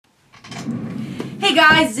Hey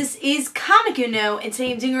guys, this is Comic Uno, and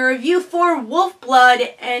today I'm doing a review for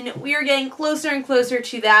Wolfblood, and we are getting closer and closer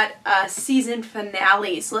to that season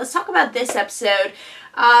finale. So let's talk about this episode.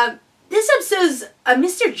 This episode's a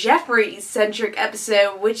Mr. Jefferies-centric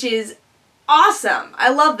episode, which is awesome. I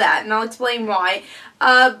love that, and I'll explain why.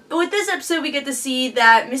 But with this episode, we get to see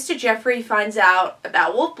that Mr. Jeffrey finds out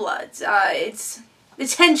about Wolfbloods. It's the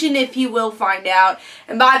tension if he will find out,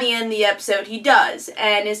 and by the end of the episode he does,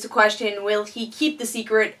 and it's the question, will he keep the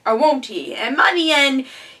secret or won't he? And by the end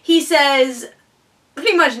he says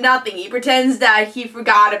pretty much nothing. He pretends that he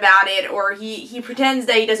forgot about it, or he pretends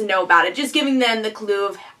that he doesn't know about it, just giving them the clue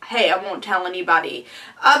of, hey, I won't tell anybody,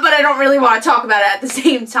 but I don't really want to talk about it at the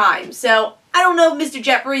same time. So I don't know if Mr.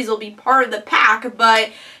 Jefferies will be part of the pack, but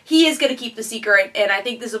he is going to keep the secret, and I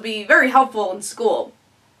think this will be very helpful in school.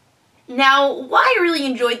 Now, why I really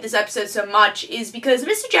enjoyed this episode so much is because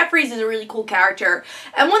Mr. Jefferies is a really cool character,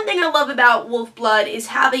 and one thing I love about Wolfblood is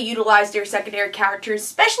how they utilize their secondary characters,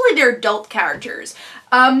 especially their adult characters.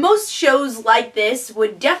 Most shows like this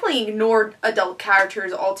would definitely ignore adult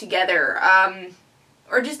characters altogether,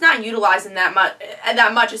 or just not utilize them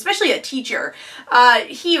that much, especially a teacher.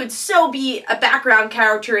 He would so be a background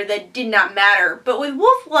character that did not matter, but with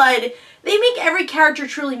Wolfblood, they make every character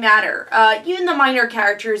truly matter. Even the minor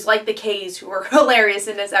characters like the K's, who are hilarious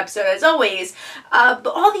in this episode as always, but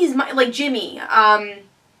all these, like Jimmy,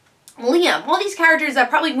 Liam, all these characters that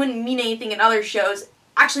probably wouldn't mean anything in other shows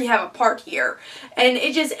actually have a part here. And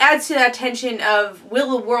it just adds to that tension of,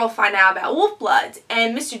 will the world find out about Wolfbloods?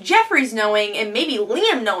 And Mr. Jefferies knowing, and maybe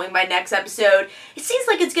Liam knowing by next episode, it seems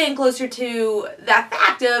like it's getting closer to that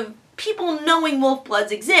fact of people knowing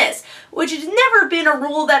Wolfbloods exist, which has never been a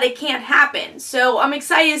rule that it can't happen. So I'm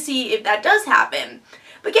excited to see if that does happen.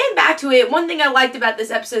 But getting back to it, one thing I liked about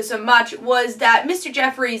this episode so much was that Mr.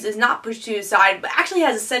 Jefferies is not pushed to his side, but actually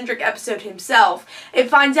has a centric episode himself and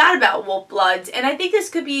finds out about Wolfbloods. And I think this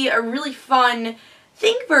could be a really fun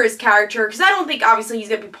thing for his character, because I don't think obviously he's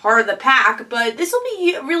going to be part of the pack, but this will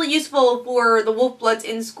be really useful for the Wolfbloods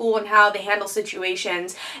in school and how they handle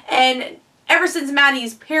situations. And ever since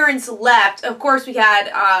Maddie's parents left, of course we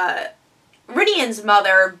had Ridian's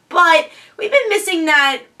mother, but we've been missing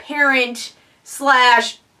that parent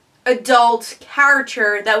slash adult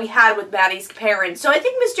character that we had with Maddie's parents. So I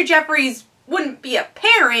think Mr. Jefferies wouldn't be a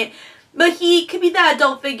parent, but he could be that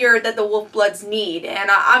adult figure that the Wolfbloods need, and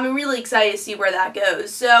I'm really excited to see where that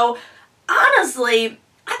goes. So honestly,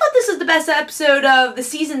 I thought this was the best episode of the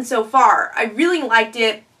season so far. I really liked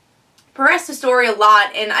it. Progressed the story a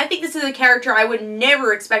lot, and I think this is a character I would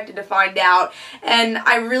never expected to find out, and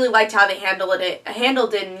I really liked how they handled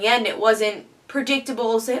it in the end. It wasn't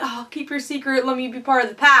predictable, say, oh, keep your secret, let me be part of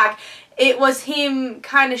the pack. It was him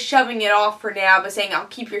kind of shoving it off for now, but saying, I'll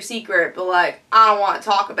keep your secret, but like, I don't want to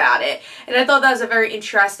talk about it. And I thought that was a very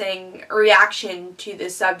interesting reaction to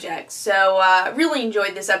this subject. So, really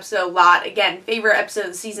enjoyed this episode a lot. Again, favorite episode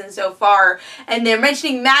of the season so far. And they're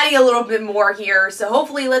mentioning Maddie a little bit more here, so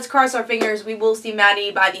hopefully, let's cross our fingers, we will see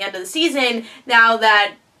Maddie by the end of the season, now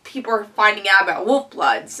that people are finding out about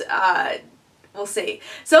Wolfbloods. We'll see.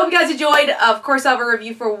 So hope you guys enjoyed. Of course, I'll have a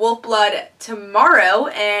review for Wolfblood tomorrow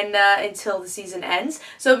and until the season ends.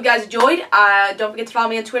 So hope you guys enjoyed. Don't forget to follow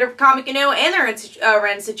me on Twitter for Comic Uno and their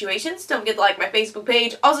random situations. Don't forget to like my Facebook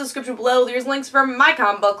page. Also, in the description below, there's links for my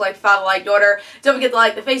comic book, Like Father Like Daughter. Don't forget to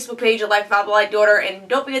like the Facebook page of Like Father Like Daughter, and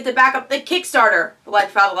don't forget to back up the Kickstarter for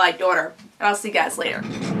Like Father Like Daughter. And I'll see you guys later.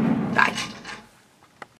 Bye.